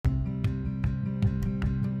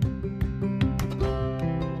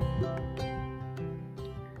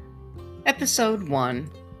Episode 1,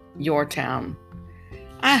 Your Town.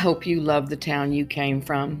 I hope you love the town you came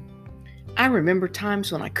from. I remember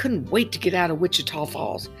times when I couldn't wait to get out of Wichita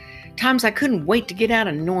Falls, times I couldn't wait to get out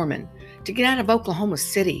of Norman, to get out of Oklahoma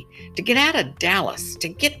City, to get out of Dallas, to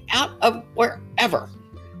get out of wherever.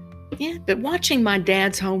 Yeah, but watching my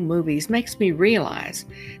dad's home movies makes me realize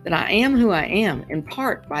that I am who I am in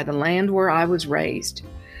part by the land where I was raised.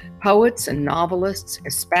 Poets and novelists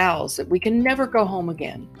espouse that we can never go home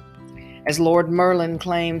again. As Lord Merlin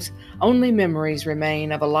claims, only memories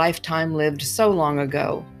remain of a lifetime lived so long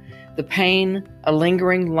ago. The pain, a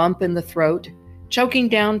lingering lump in the throat, choking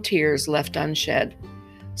down tears left unshed.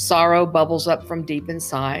 Sorrow bubbles up from deep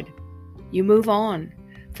inside. You move on,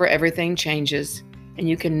 for everything changes, and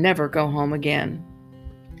you can never go home again.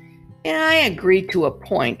 And I agree to a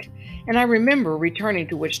point, and I remember returning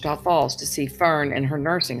to Wichita Falls to see Fern in her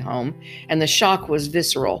nursing home, and the shock was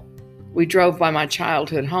visceral. We drove by my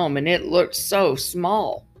childhood home, and it looked so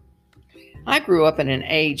small. I grew up in an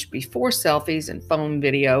age before selfies and phone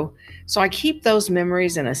video, so I keep those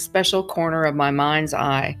memories in a special corner of my mind's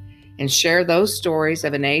eye and share those stories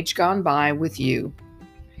of an age gone by with you.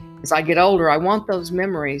 As I get older, I want those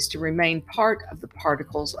memories to remain part of the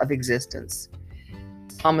particles of existence.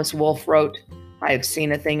 Thomas Wolfe wrote, "I have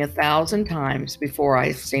seen a thing 1,000 times before I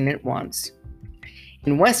have seen it once."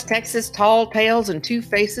 In West Texas Tall Tales and Two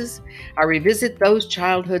Faces, I revisit those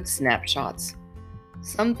childhood snapshots.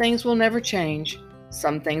 Some things will never change.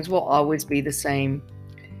 Some things will always be the same.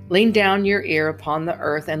 Lean down your ear upon the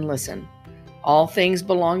earth and listen. All things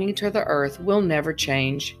belonging to the earth will never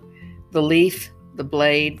change. The leaf, the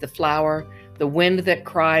blade, the flower, the wind that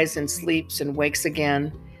cries and sleeps and wakes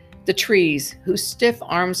again, the trees whose stiff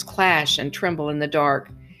arms clash and tremble in the dark,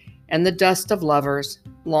 and the dust of lovers,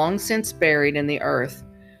 long since buried in the earth,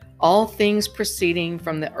 all things proceeding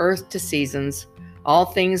from the earth to seasons, all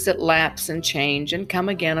things that lapse and change and come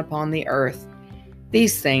again upon the earth.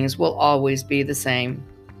 These things will always be the same.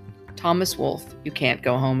 Thomas Wolfe, You Can't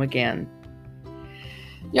Go Home Again.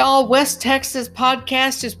 Y'all, West Texas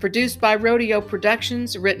Podcast is produced by Rodeo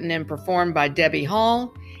Productions, written and performed by Debbie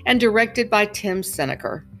Hall, and directed by Tim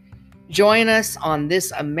Seneker. Join us on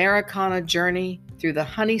this Americana journey through the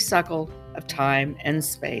honeysuckle of time and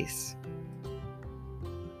space.